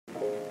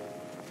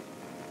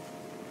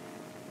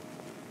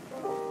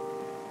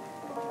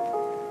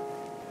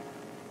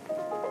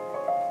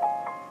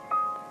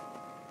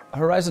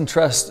Horizon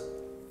Trust,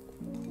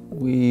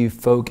 we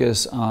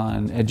focus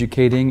on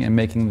educating and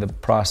making the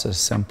process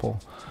simple.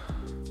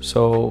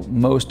 So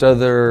most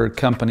other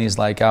companies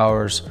like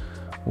ours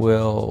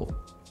will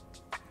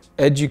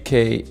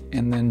educate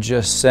and then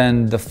just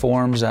send the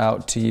forms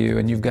out to you,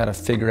 and you've got to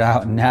figure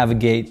out and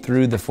navigate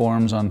through the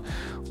forms on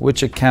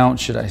which account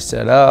should I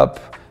set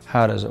up,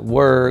 how does it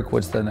work,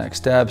 what's the next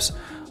steps.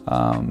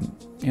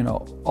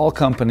 All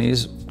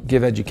companies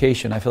give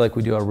education. I feel like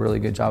we do a really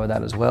good job of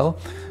that as well,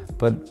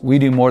 but we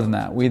do more than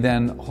that. We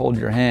then hold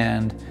your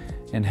hand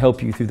and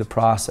help you through the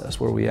process,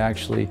 where we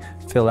actually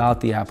fill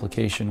out the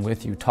application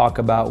with you, talk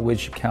about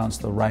which account's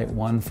the right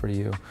one for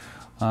you,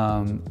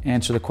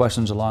 answer the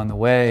questions along the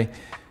way.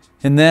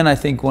 And then I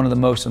think one of the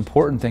most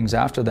important things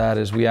after that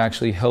is we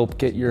actually help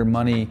get your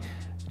money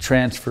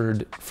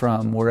transferred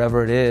from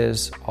wherever it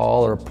is,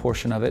 all or a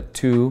portion of it,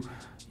 to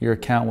your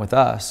account with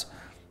us.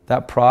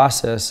 That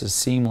process is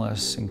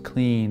seamless and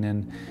clean,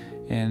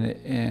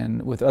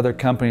 and with other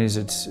companies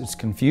it's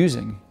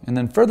confusing. And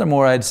then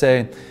furthermore, I'd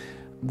say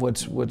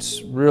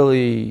what's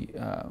really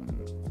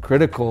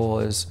critical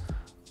is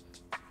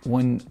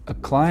when a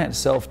client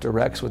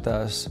self-directs with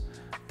us,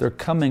 they're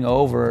coming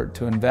over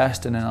to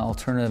invest in an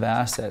alternative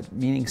asset,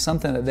 meaning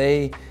something that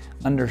they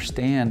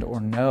understand or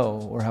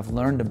know or have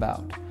learned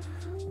about.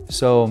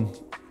 So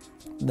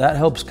that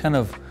helps kind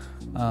of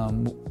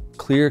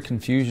clear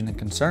confusion and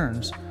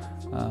concerns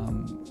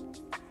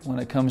when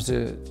it comes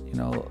to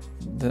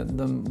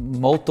the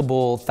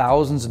multiple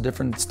thousands of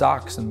different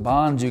stocks and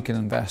bonds you can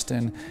invest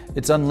in.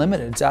 It's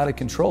unlimited, it's out of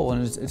control,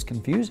 and it's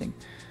confusing.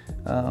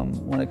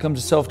 When it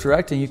comes to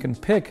self-directing, you can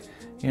pick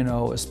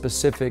a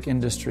specific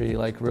industry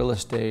like real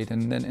estate,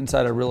 and then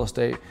inside of real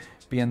estate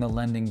be in the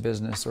lending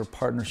business or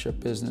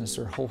partnership business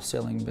or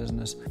wholesaling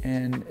business,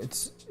 and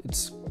it's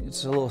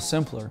a little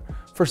simpler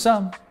for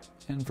some,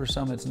 and for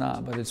some it's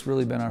not. But it's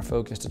really been our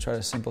focus to try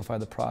to simplify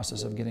the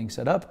process of getting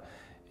set up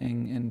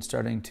and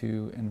starting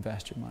to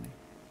invest your money.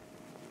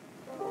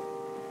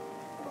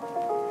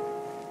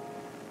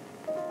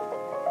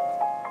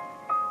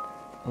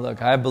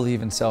 Look, I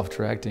believe in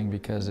self-directing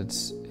because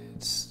it's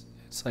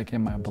like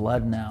in my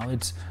blood now.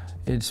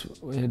 It's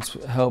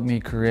helped me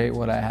create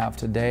what I have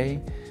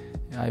today.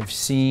 I've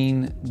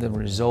seen the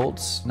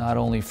results not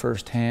only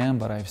firsthand,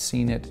 but I've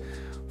seen it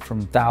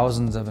from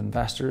thousands of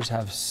investors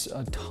have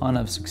a ton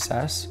of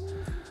success.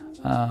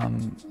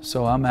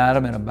 So I'm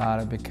adamant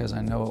about it because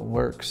I know it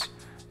works.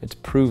 It's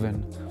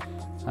proven.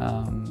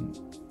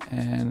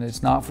 And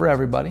it's not for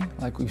everybody,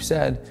 like we've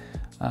said,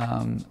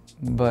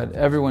 but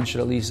everyone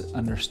should at least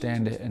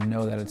understand it and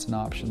know that it's an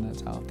option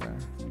that's out there.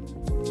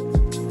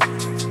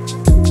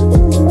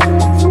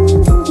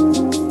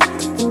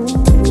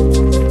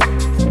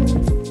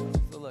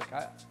 So look,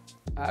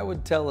 I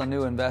would tell a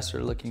new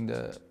investor looking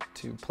to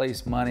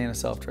place money in a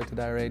self-directed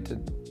IRA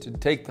to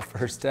take the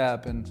first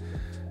step and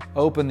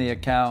open the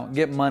account,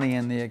 get money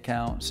in the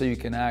account so you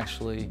can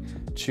actually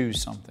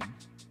choose something.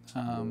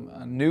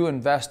 A new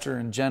investor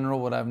in general,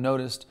 what I've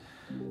noticed,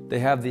 they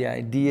have the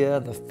idea,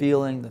 the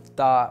feeling, the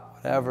thought,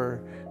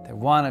 whatever. They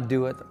want to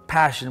do it, they're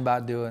passionate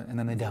about doing it, and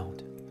then they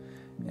don't.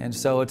 And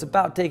so it's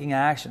about taking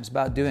action, it's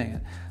about doing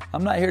it.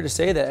 I'm not here to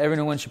say that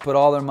everyone should put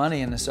all their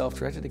money in a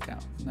self-directed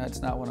account.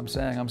 That's not what I'm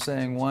saying. I'm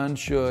saying one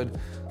should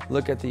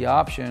look at the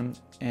option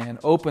and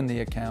open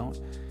the account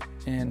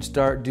and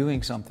start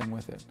doing something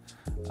with it.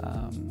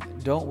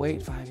 Don't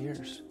wait 5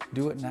 years.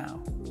 Do it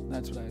now.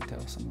 That's what I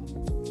tell someone.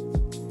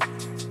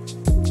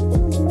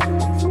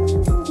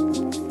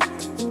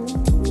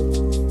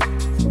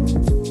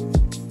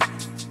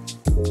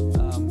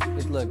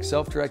 Look,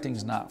 self-directing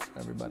is not for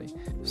everybody.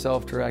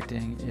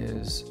 Self-directing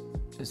is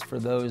for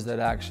those that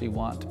actually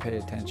want to pay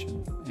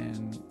attention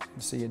and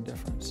see a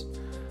difference.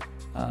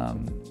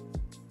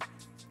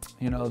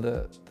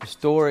 The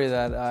story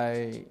that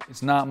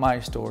it's not my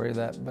story,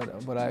 but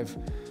what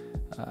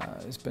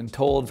it's been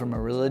told from a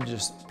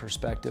religious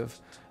perspective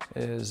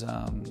is,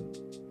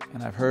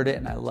 and I've heard it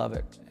and I love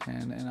it,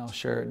 and I'll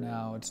share it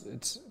now.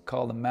 It's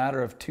called a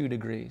matter of 2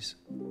 degrees.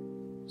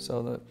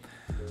 So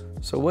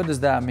what does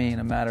that mean,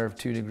 a matter of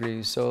 2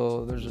 degrees?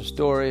 So there's a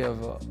story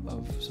of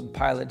some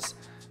pilots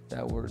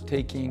that were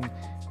taking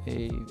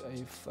a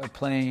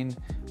plane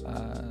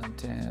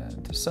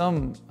to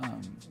some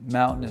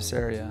mountainous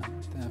area.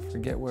 I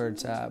forget where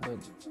it's at, but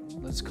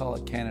let's call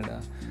it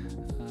Canada.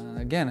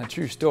 Again, a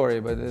true story,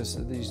 but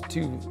these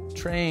 2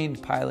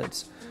 trained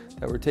pilots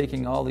that were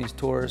taking all these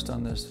tourists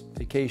on this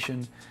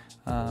vacation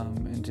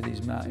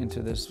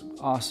into this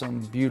awesome,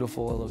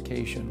 beautiful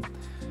location.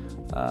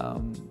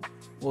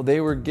 Well,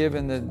 they were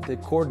given the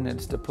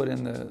coordinates to put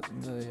in the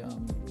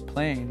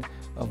plane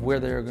of where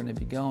they were going to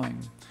be going.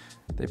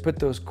 They put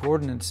those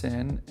coordinates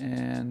in,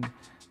 and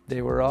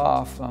they were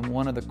off on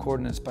one of the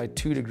coordinates by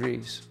 2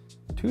 degrees.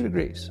 2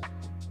 degrees.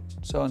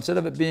 So instead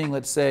of it being,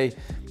 let's say,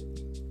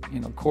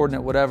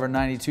 coordinate whatever,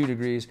 92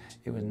 degrees,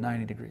 it was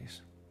 90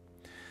 degrees.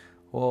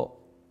 Well,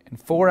 in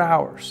 4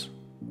 hours,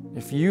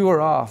 if you are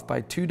off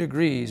by 2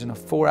 degrees in a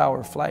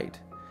 4-hour flight,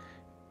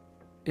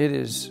 it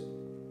is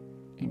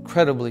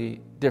incredibly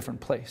different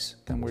place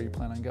than where you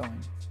plan on going.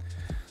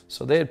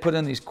 So they had put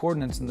in these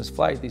coordinates in this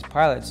flight. These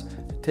pilots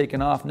had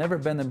taken off, never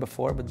been there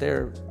before, but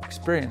they're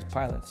experienced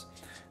pilots.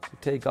 They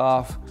take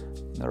off,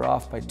 and they're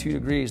off by 2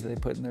 degrees that they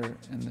put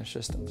in their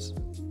systems.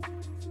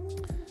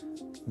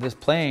 This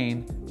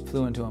plane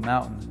flew into a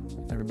mountain,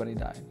 and everybody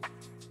died.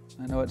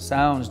 I know it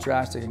sounds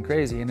drastic and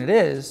crazy, and it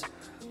is,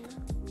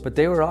 but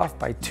they were off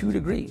by 2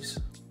 degrees.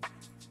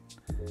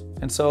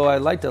 And so I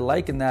like to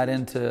liken that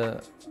into,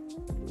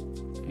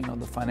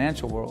 the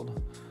financial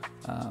world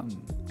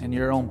and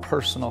your own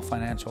personal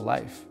financial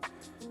life.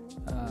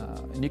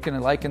 And you can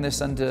liken this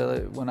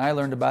into, when I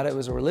learned about it, it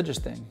was a religious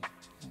thing.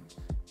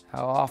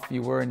 How off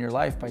you were in your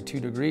life by 2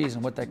 degrees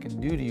and what that can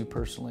do to you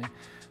personally.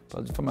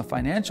 But from a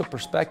financial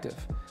perspective,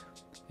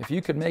 if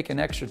you could make an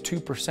extra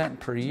 2%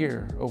 per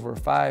year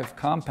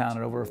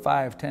compounded over a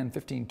 5, 10,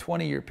 15,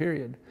 20-year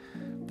period,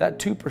 that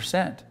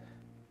 2%,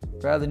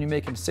 rather than you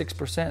making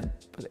 6%,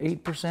 but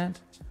 8%,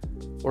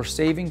 or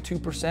saving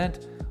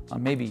 2%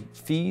 on maybe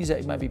fees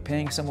that you might be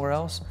paying somewhere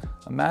else,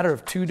 a matter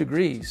of 2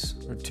 degrees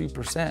or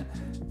 2%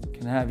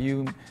 can have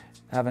you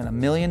having $1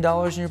 million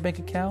in your bank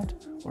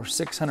account or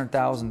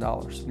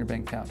 $600,000 in your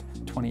bank account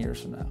 20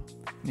 years from now.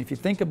 And if you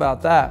think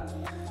about that,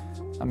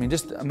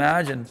 just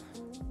imagine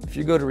if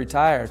you go to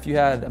retire, if you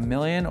had $1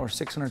 million or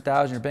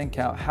 $600,000 in your bank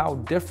account, how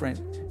different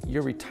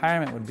your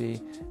retirement would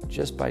be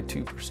just by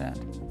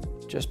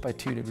 2%, just by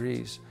 2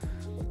 degrees.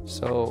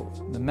 So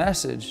the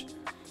message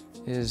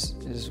is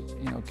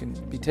can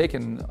be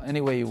taken any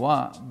way you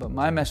want, but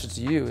my message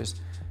to you is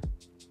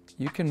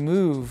you can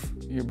move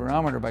your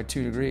barometer by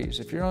 2 degrees.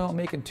 If you're only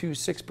making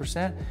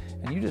 6%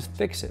 and you just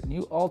fix it and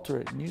you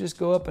alter it and you just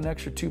go up an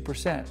extra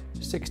 2%,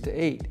 6 to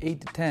 8,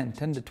 8 to 10,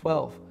 10 to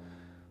 12,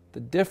 the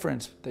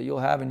difference that you'll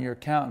have in your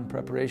account in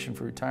preparation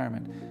for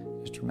retirement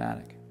is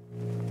dramatic.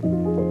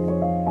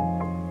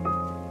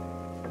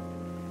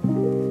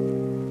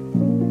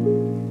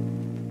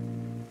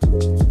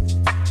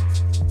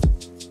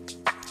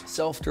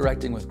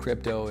 Self-directing with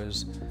crypto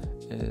is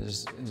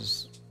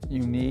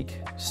unique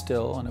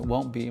still, and it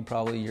won't be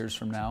probably years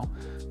from now,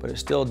 but it's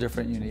still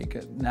different, unique.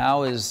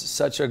 Now is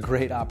such a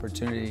great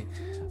opportunity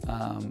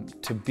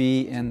to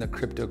be in the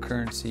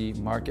cryptocurrency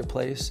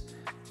marketplace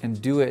and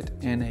do it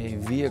in a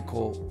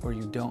vehicle where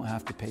you don't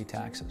have to pay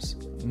taxes.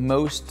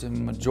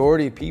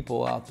 Majority of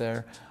people out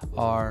there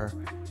are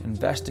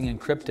investing in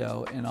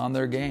crypto, and on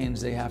their gains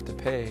they have to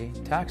pay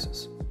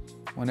taxes.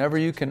 Whenever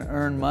you can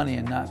earn money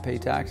and not pay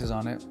taxes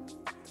on it,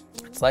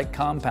 it's like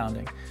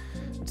compounding.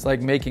 It's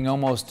like making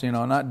almost,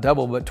 not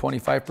double, but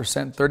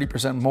 25%,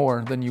 30%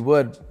 more than you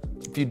would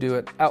if you do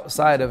it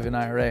outside of an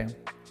IRA.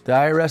 The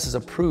IRS has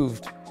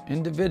approved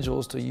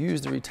individuals to use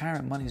the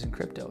retirement monies in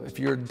crypto. If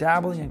you're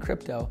dabbling in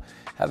crypto,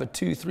 have a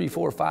 $2,000,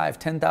 $3,000, $4,000,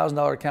 $5,000,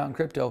 $10,000 account in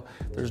crypto,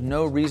 there's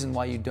no reason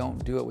why you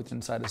don't do it with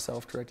inside a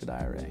self-directed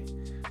IRA.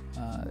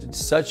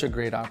 It's such a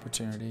great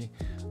opportunity.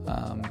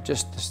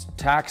 Just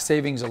tax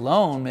savings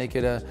alone make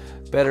it a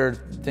better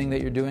thing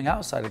that you're doing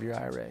outside of your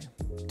IRA.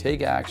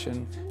 Take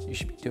action. You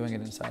should be doing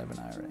it inside of an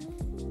IRA.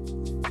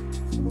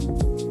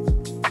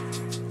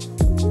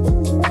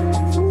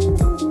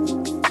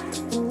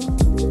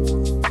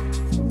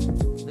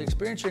 The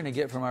experience you're going to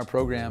get from our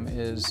program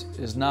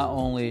is not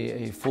only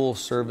a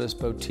full-service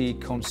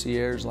boutique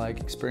concierge-like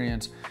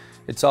experience,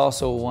 it's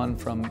also one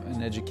from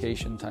an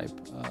education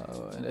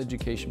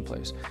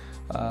place.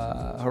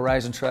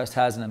 Horizon Trust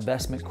has an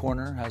investment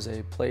corner, has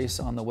a place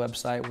on the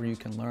website where you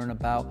can learn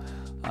about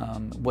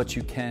what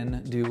you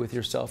can do with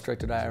your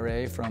self-directed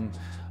IRA from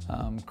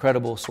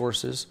credible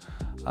sources.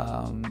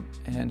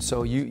 And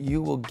so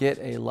you will get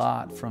a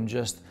lot from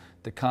just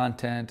the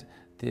content,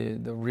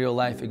 the real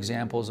life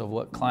examples of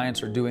what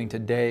clients are doing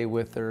today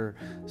with their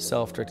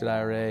self-directed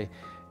IRA.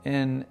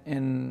 And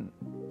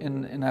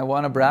I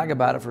want to brag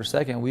about it for a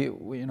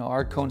second.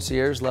 Our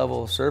concierge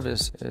level of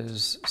service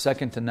is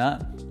second to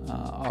none.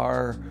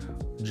 Our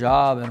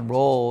job and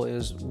role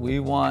is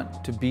we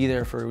want to be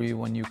there for you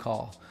when you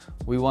call.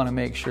 We want to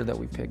make sure that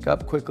we pick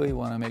up quickly. We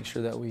want to make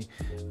sure that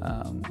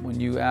when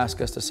you ask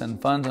us to send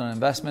funds on an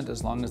investment,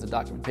 as long as the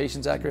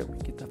documentation's accurate, we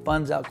get the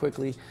funds out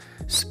quickly.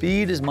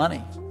 Speed is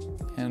money.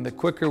 And the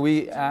quicker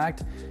we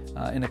act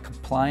in a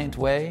compliant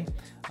way,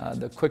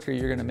 the quicker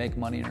you're going to make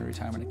money in a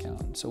retirement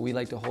account. So we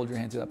like to hold your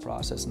hand through that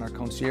process, and our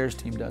concierge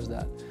team does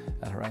that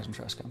at Horizon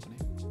Trust Company.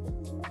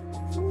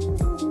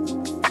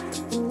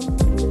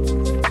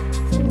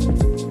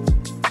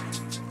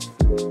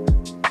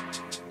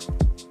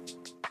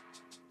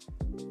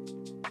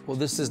 Well,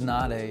 this is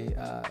not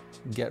a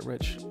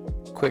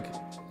get-rich-quick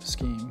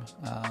scheme.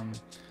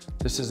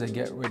 This is a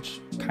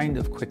get-rich kind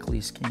of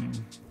quickly scheme.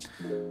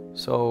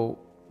 So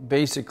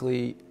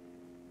basically,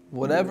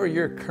 whatever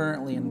you're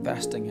currently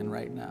investing in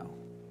right now,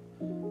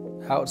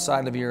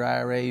 outside of your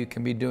IRA, you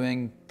can be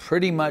doing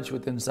pretty much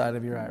with inside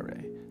of your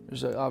IRA.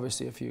 There's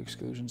obviously a few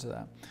exclusions to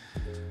that.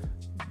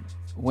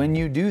 When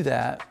you do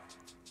that,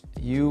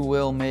 you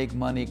will make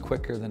money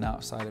quicker than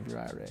outside of your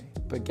IRA.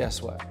 But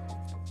guess what?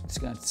 It's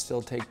going to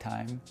still take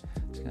time.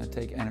 It's going to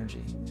take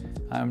energy.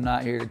 I'm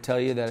not here to tell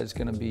you that it's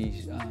going to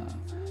be,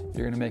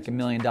 you're going to make $1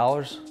 million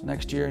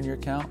next year in your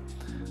account.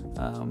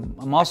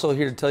 I'm also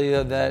here to tell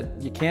you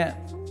that you can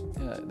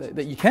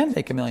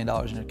make $1 million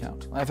in your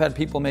account. I've had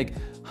people make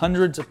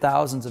hundreds of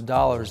thousands of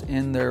dollars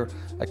in their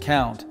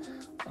account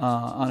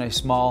on a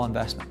small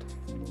investment,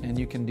 and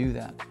you can do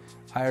that.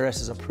 IRS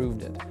has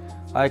approved it.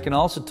 I can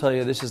also tell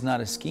you this is not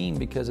a scheme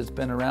because it's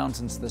been around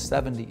since the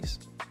 70s.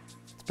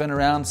 It's been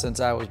around since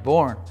I was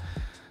born,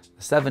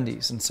 the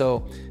 70s, and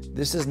so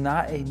this is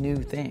not a new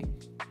thing.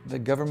 The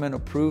government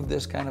approved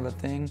this kind of a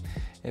thing.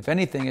 If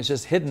anything, it's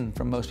just hidden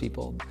from most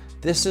people.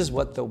 This is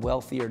what the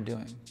wealthy are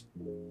doing.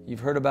 You've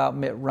heard about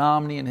Mitt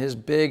Romney and his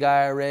big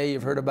IRA.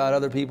 You've heard about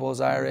other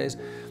people's IRAs.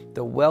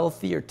 The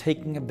wealthy are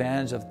taking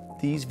advantage of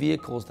these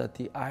vehicles that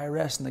the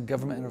IRS and the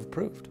government have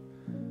approved.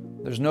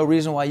 There's no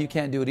reason why you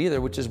can't do it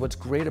either, which is what's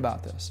great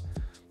about this,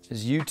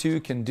 is you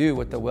too can do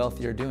what the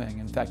wealthy are doing.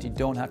 In fact, you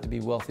don't have to be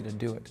wealthy to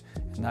do it,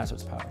 and that's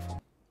what's powerful.